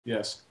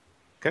Yes.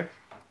 Okay.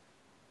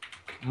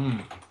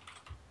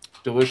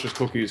 Delicious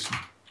cookies.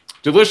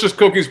 Delicious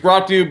cookies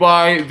brought to you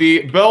by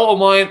the Bell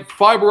Alliant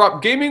Fiber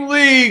Up Gaming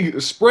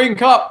League Spring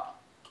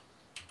Cup.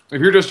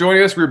 If you're just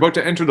joining us, we're about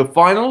to enter the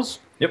finals.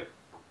 Yep.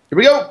 Here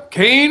we go.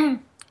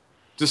 Kane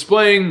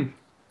displaying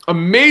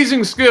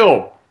amazing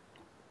skill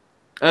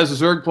as a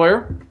Zerg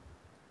player.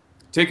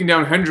 Taking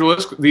down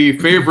Hendrilisk, the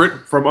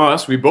favorite from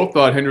us. We both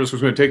thought Hendrilisk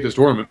was going to take this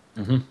tournament.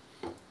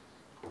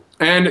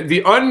 And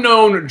the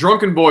unknown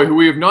Drunken Boy, who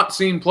we have not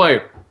seen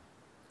play.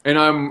 And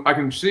I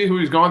can see who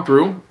he's gone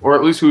through, or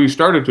at least who he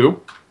started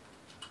to,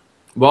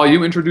 while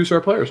you introduce our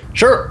players.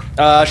 Sure.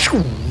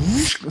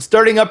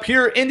 Starting up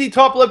here in the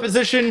top left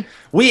position,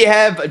 we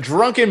have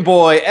Drunken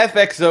Boy,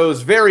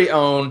 FXO's very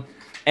own.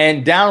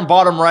 And down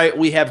bottom right,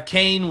 we have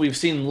Kane. We've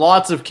seen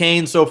lots of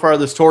Kane so far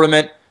this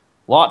tournament.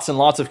 Lots and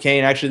lots of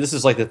Kane. Actually, this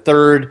is like the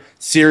third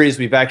series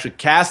we've actually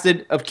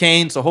casted of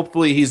Kane. So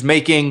hopefully he's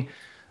making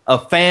a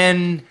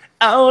fan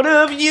out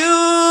of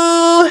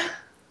you.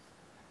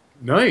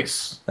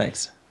 Nice.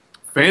 Thanks.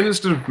 Fan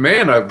instead of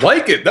man. I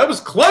like it. That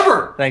was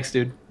clever. Thanks,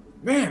 dude.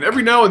 Man,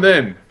 every now and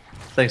then.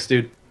 Thanks,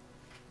 dude.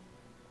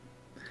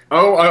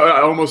 Oh,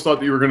 I almost thought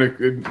that you were going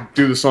to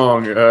do the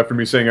song after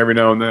me saying every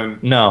now and then.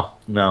 No.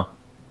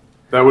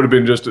 That would have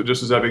been just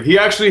as epic.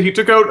 He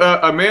took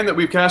out a man that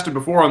we've casted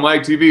before on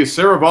LAGTV,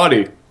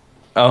 Saravati.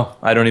 Oh,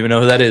 I don't even know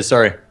who that is.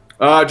 Sorry.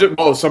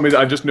 Somebody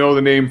I just know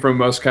the name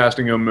from us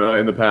casting him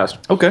in the past.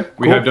 Okay,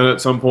 We have done it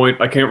at some point.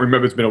 I can't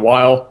remember. It's been a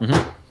while.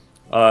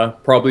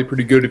 Probably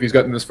pretty good if he's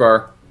gotten this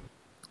far,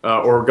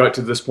 or got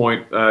to this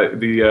point.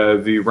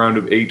 The round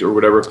of 8 or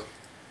whatever,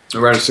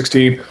 round of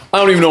 16. I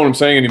don't even know what I'm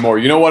saying anymore.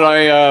 You know what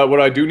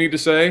I do need to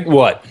say?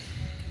 What?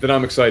 That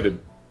I'm excited.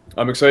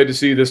 I'm excited to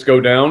see this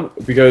go down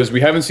because we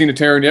haven't seen a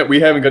Terran yet.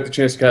 We haven't got the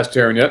chance to cast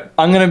Terran yet.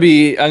 I'm gonna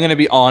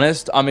be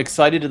honest. I'm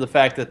excited to the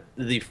fact that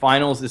the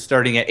finals is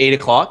starting at 8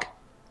 o'clock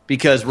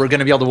because we're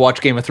gonna be able to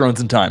watch Game of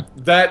Thrones in time.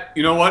 That,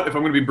 you know what? If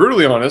I'm going to be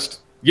brutally honest,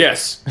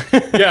 yes.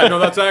 Yeah, no,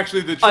 that's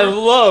actually the truth. I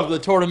love the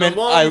tournament.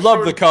 I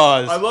love the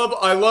cause. I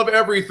love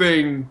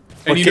everything.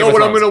 And you Game know of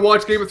what I'm Thrones. going to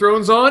watch Game of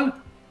Thrones on?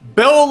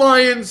 Bell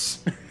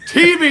Alliance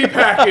TV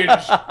package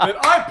that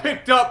I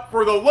picked up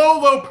for the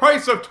low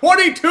price of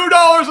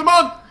 $22 a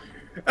month.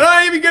 And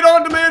I even get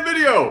on-demand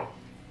video.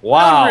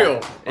 Wow. Unreal.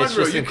 It's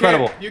Unreal. just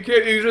incredible. You're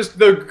just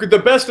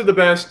the best of the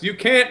best. You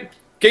can't.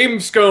 Game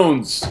of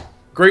Scones.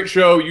 Great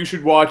show. You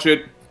should watch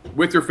it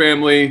with your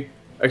family,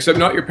 except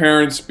not your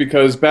parents,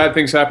 because bad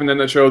things happened in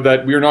that show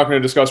that we are not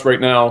going to discuss right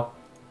now,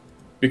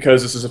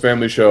 because this is a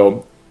family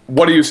show.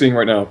 What are you seeing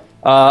right now?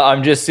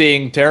 I'm just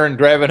seeing Terran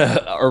grabbing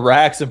a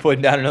Rax and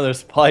putting down another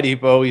supply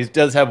depot. He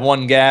does have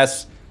one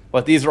gas,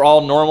 but these are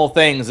all normal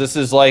things. This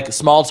is like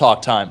small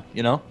talk time,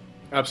 you know?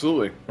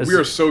 Absolutely. We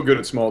are so good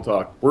at small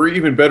talk. We're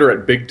even better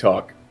at big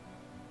talk.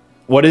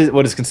 What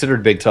is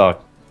considered big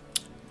talk?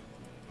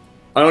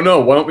 I don't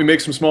know. Why don't we make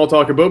some small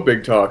talk about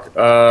big talk?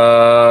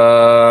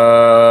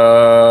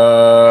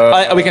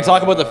 We can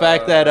talk about the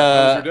fact that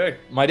how was your day?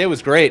 my day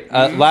was great.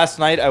 Last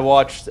night I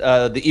watched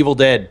The Evil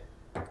Dead,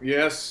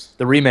 Yes.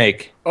 the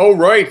remake. Oh,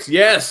 right.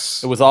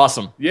 Yes. It was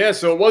awesome. Yeah,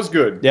 so it was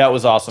good. Yeah, it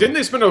was awesome. Didn't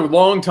they spend a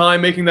long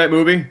time making that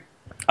movie?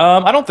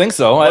 I don't think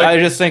so. I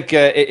just think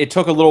it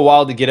took a little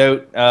while to get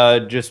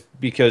out, just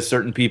because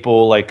certain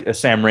people like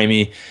Sam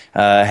Raimi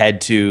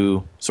had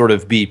to sort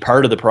of be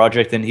part of the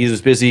project, and he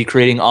was busy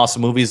creating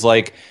awesome movies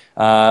like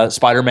the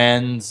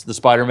Spider-Mans,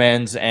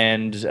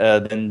 and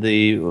then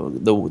the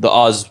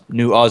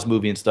new Oz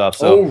movie and stuff.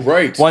 So Oh,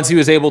 right. once he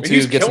was able to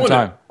He's get some killing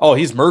time, it. oh,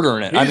 he's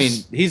murdering it. I mean,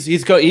 He's-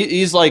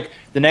 he's like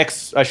the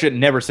next. I should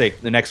never say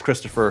the next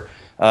Christopher,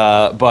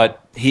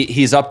 but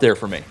he's up there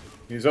for me.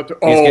 He's up there.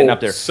 He's getting up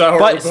there. Sour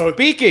But about-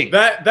 speaking,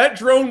 that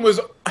drone was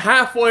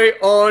halfway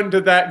on to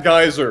that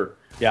geyser,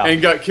 Yeah.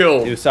 and got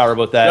killed. he was sour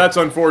about that. That's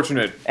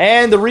unfortunate.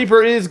 And the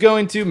Reaper is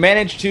going to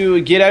manage to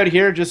get out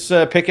here, just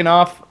picking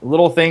off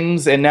little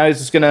things, and now he's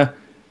just going to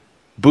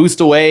boost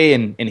away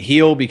and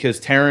heal, because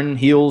Terran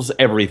heals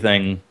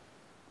everything.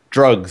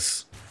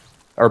 Drugs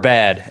are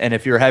bad, and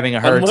if you're having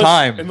a hard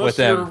time with you're a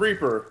them,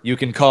 Reaper. you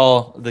can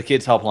call the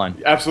kids'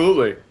 helpline.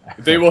 Absolutely.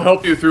 They will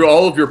help you through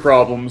all of your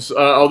problems,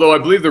 although I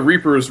believe the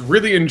Reapers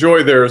really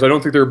enjoy theirs. I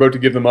don't think they're about to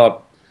give them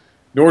up.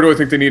 Nor do I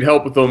think they need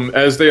help with them,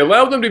 as they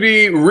allow them to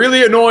be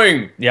really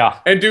annoying. Yeah.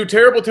 And do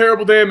terrible,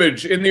 terrible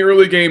damage in the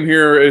early game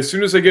here. As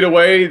soon as they get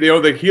away,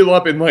 they heal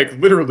up in, like,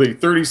 literally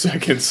 30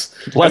 seconds.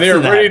 And they are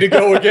ready to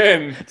go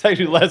again. It's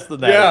actually less than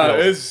that. Yeah,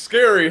 it feels. it's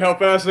scary how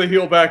fast they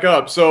heal back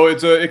up. So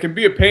it can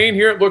be a pain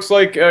here. It looks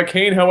like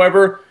Kane,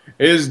 however,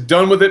 is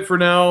done with it for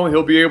now.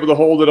 He'll be able to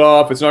hold it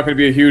off. It's not going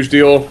to be a huge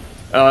deal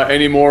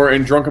anymore.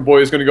 And Drunken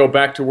Boy is going to go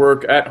back to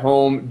work at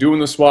home, doing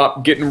the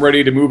swap, getting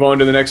ready to move on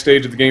to the next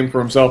stage of the game for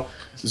himself.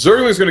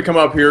 Zergling's going to come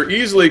up here,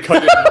 easily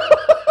cut it.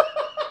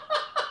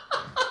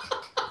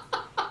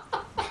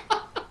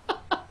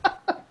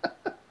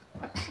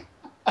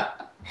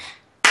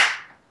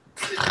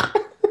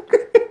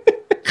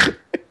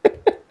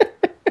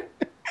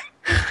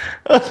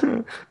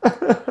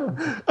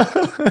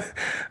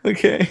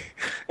 Okay.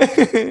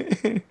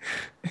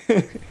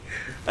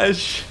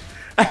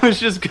 I was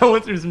just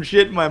going through some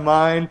shit in my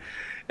mind.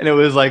 And it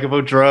was like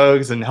about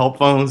drugs and help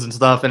phones and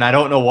stuff, and I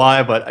don't know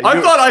why, but I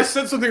thought I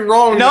said something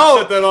wrong when you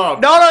set that up.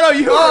 No.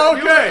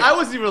 Okay. I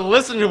wasn't even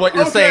listening to what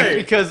you're saying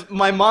because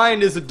my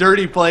mind is a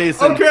dirty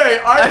place. And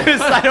Okay.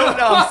 I don't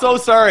know. I'm so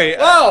sorry.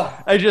 Wow.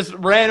 I just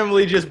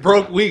randomly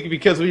broke weak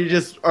because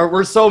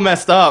we're so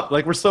messed up.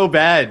 Like we're so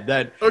bad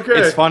that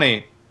it's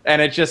funny. And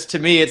it just, to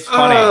me, it's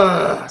funny.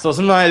 So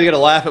sometimes I gotta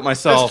laugh at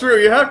myself. That's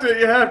true. You have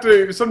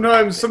to.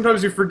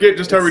 Sometimes you forget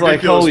just how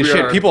ridiculous holy we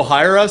shit, are. People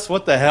hire us?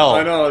 What the hell?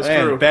 I know, it's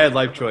true. Bad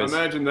life choice.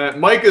 Imagine that.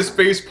 Mike is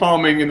face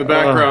palming in the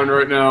background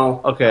right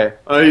now. Okay.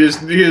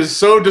 He is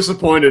so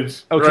disappointed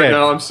right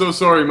now. I'm so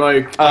sorry,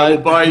 Mike. I will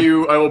buy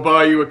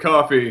you a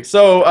coffee.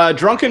 So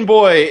Drunken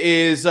Boy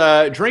is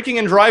drinking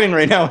and driving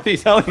right now with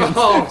these hellions.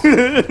 Oh.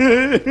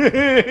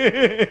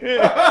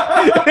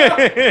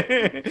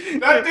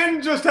 That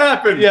didn't just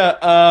happen.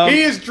 Yeah.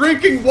 He is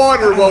drinking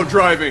water while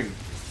driving.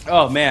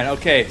 Oh man,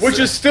 okay. Which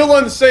is still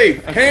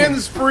unsafe.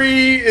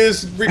 Hands-free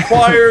is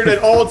required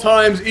at all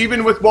times,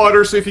 even with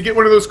water. So if you get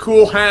one of those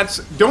cool hats,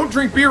 don't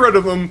drink beer out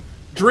of them.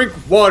 Drink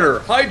water.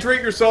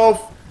 Hydrate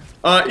yourself.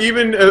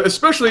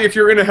 Especially if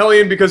you're in a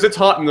Hellion, because it's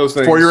hot in those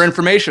things. For your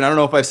information, I don't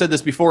know if I've said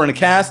this before in a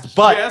cast,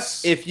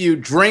 but if you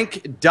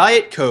drink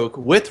Diet Coke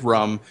with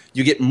rum,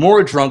 you get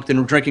more drunk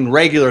than drinking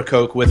regular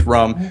Coke with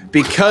rum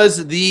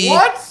because the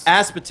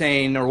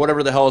aspartame, or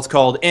whatever the hell it's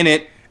called, in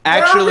it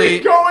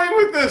actually... Where are we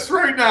going with this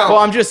right now? Well,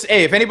 I'm just,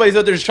 hey, if anybody's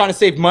out there just trying to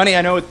save money,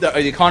 I know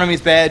the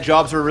economy's bad,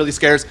 jobs are really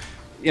scarce,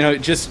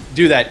 just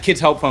do that. Kids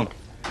Help Phone.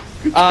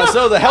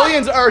 So the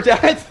Hellions are down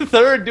at the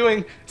third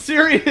doing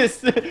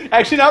serious,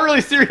 actually not really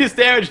serious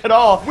damage at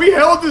all. We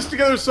held this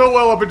together so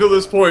well up until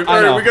this point.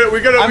 All right, we gotta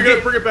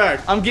bring it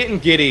back. I'm getting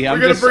giddy. We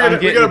gotta bring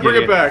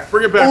it back.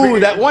 Bring it back. Ooh,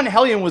 that one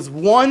Hellion was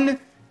one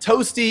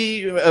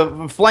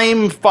toasty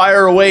flame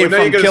fire away from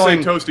killing. Now you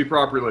gotta say toasty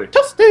properly.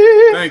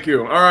 Toasty. Thank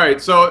you. All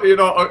right, so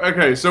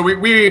okay, so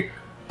we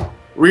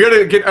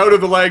gotta get out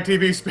of the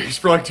LAGTV space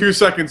for like 2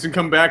 seconds and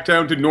come back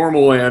down to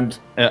normal land,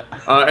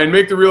 and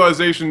make the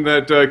realization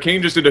that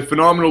Kane just did a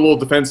phenomenal little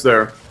defense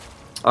there,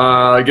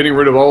 getting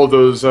rid of all of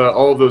those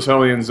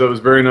Hellions. That was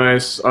very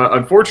nice.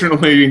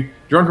 Unfortunately,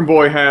 Drunken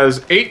Boy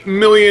has 8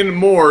 million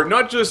more,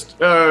 not just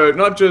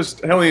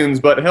Hellions,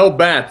 but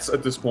Hellbats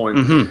at this point,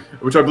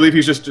 which I believe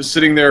he's just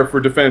sitting there for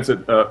defense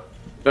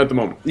at the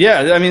moment.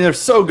 Yeah, I mean, they're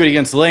so good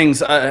against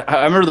Lings.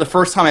 I remember the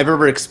first time I've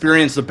ever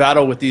experienced a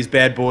battle with these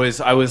bad boys,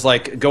 I was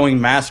like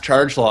going mass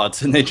charge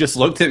lots, and they just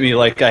looked at me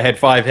like I had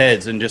 5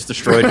 heads and just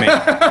destroyed me.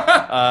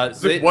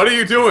 What are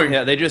you doing?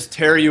 Yeah, they just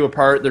tear you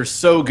apart. They're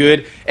so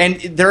good. And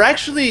they're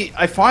actually,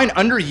 I find,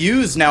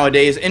 underused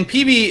nowadays in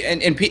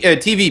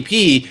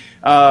PvP.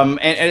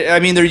 And I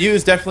mean, they're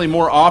used definitely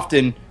more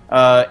often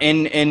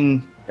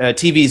in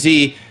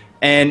TVZ.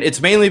 And it's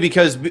mainly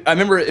because I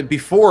remember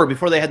before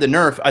they had the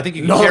nerf, I think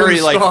you could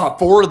carry like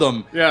 4 of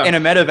them in a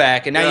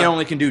medevac, and now you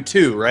only can do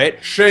 2,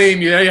 right?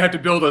 Shame, you have to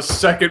build a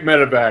second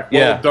medevac.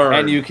 Well, darn.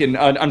 And you can,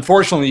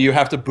 unfortunately, you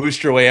have to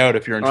boost your way out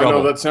if you're in trouble. I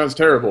know, that sounds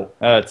terrible.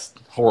 It's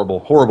horrible,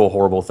 horrible,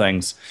 horrible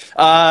things.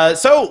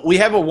 So we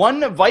have a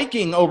one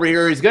Viking over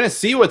here. He's going to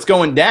see what's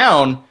going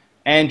down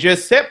and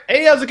just,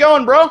 hey, how's it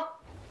going, bro?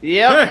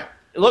 Yep. Hey.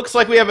 It looks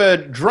like we have a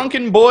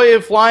Drunken Boy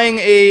flying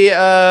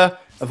a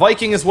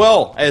Viking as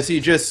well, as he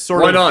just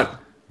sort of... Why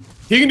not?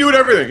 He can do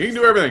everything. He can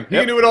do everything. He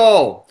can do it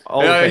all.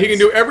 He can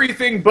do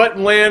everything but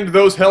land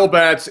those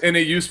Hellbats in a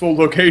useful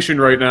location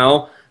right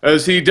now,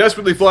 as he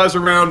desperately flies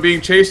around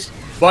being chased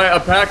by a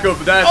pack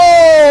of that...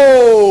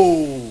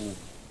 Oh!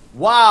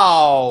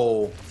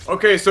 Wow.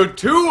 Okay, so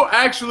 2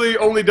 actually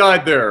only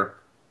died there.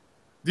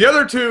 The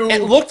other 2...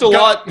 It looked a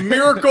lot...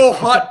 miracle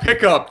hot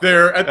pickup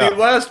there at the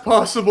last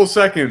possible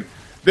second.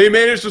 They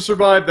managed to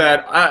survive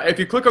that. If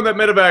you click on that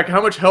medevac,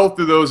 how much health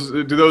do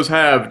those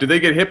have? Did they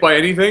get hit by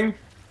anything?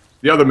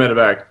 The other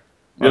medevac.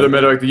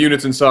 The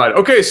units inside.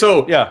 Okay,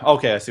 so... Yeah,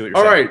 okay, I see what you're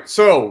saying. Alright,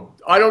 so,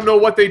 I don't know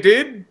what they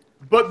did,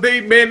 but they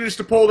managed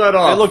to pull that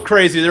off. It looked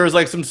crazy. There was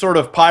like some sort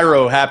of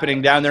pyro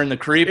happening down there in the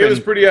creep. It was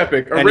pretty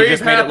epic. And he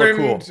just made it look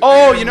cool.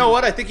 Oh, you know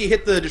what? I think he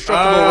hit the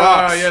destructible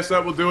rocks. Yes,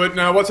 that will do it.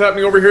 Now, what's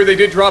happening over here? They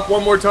did drop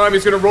one more time.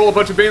 He's going to roll a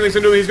bunch of banelings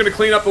into it. He's going to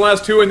clean up the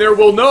last 2, and there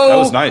will That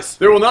was nice.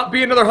 There will not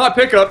be another hot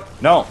pickup.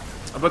 No.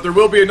 But there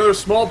will be another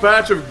small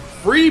batch of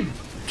free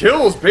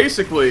kills,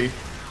 basically.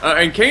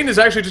 And Kane is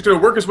actually just going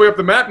to work his way up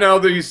the map now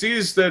that he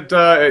sees that,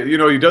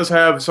 he does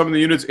have some of the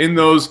units in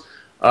those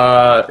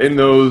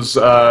medevacs,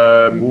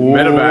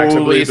 I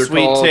believe they're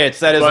sweet called. Tits.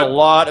 That is a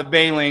lot of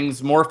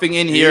banelings morphing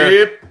in here.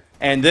 Yep.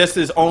 And this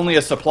is only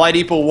a supply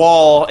depot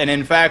wall, and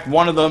in fact,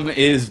 one of them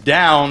is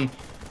down.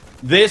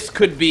 This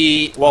could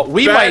be, well,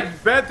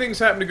 bad things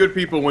happen to good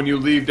people when you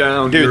leave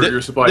down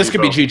your supply this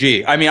depot. Could be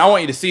GG. I mean, I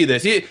want you to see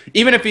this.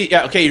 Even if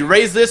you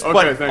raise this,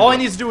 but all he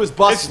needs to do is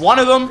bust one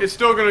of them. It's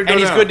still going to go and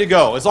he's down. Good to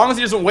go. As long as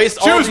he doesn't waste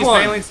all of these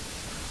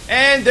banelings.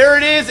 And there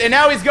it is, and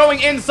now he's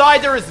going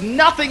inside. There is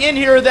nothing in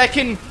here that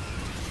can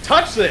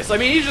touch this. I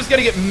mean, he's just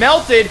going to get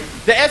melted.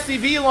 The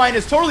SCV line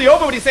is totally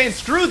over, but he's saying,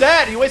 screw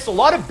that. He wastes a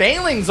lot of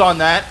banelings on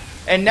that.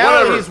 And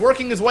now he's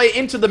working his way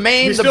into the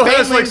main. He still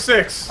has like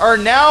 6. Are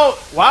now,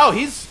 wow,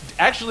 he's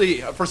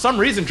actually, for some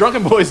reason,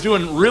 Drunken Boy is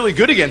doing really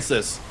good against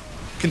this,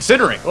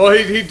 considering. Well,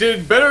 he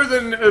did better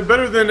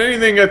than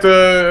anything at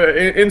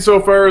the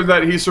insofar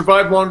that he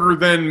survived longer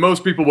than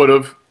most people would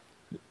have.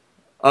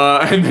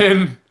 And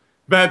then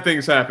bad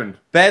things happened.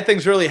 Bad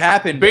things really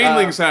happened.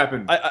 Banelings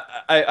happened.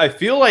 I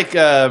feel like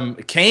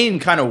Kane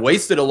kind of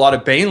wasted a lot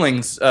of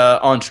banelings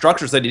on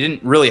structures that he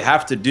didn't really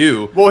have to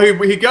do. Well,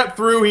 he got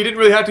through. He didn't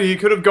really have to. He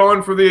could have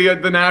gone for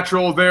the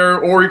natural there,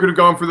 or he could have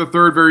gone for the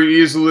third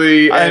very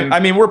easily. And I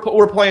mean,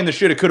 we're playing the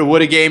shoulda, coulda,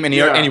 woulda game, and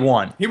he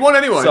won. He won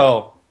anyway.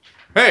 So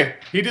hey,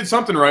 he did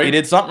something right. He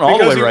did something all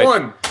the way right. Because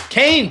he won.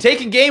 Kane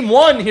taking game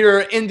 1 here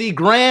in the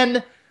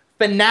grand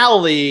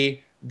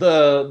finale.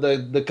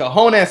 The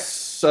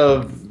cojones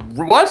of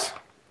what?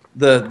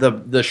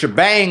 The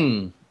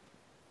shebang.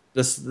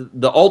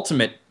 The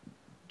ultimate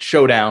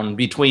showdown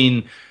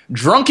between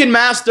Drunken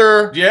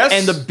Master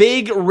and the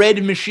Big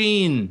Red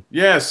Machine.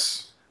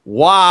 Yes.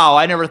 Wow,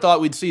 I never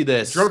thought we'd see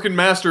this. Drunken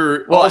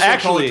Master, well, also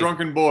actually, called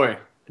Drunken Boy.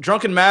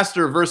 Drunken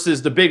Master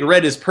versus the Big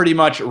Red is pretty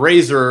much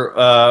Razor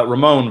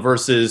Ramon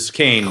versus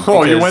Kane.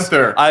 Oh, you went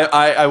there.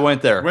 I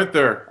went there. Went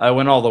there. I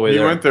went all the way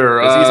there. You went there.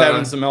 Because he's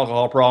having some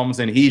alcohol problems,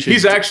 and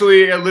he's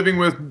actually living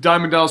with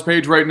Diamond Dallas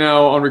Page right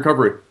now on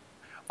recovery.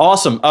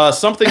 Awesome.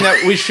 Something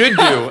that we should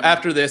do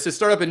after this is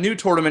start up a new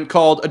tournament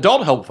called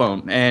Adult Help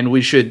Phone, and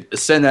we should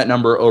send that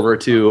number over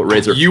to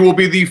Razor. You will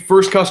be the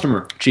first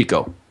customer.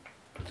 Chico.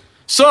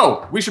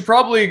 So, we should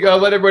probably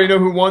let everybody know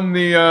who won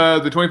the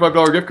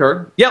 $25 gift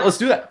card. Yeah, let's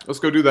do that. Let's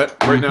go do that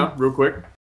right now, real quick.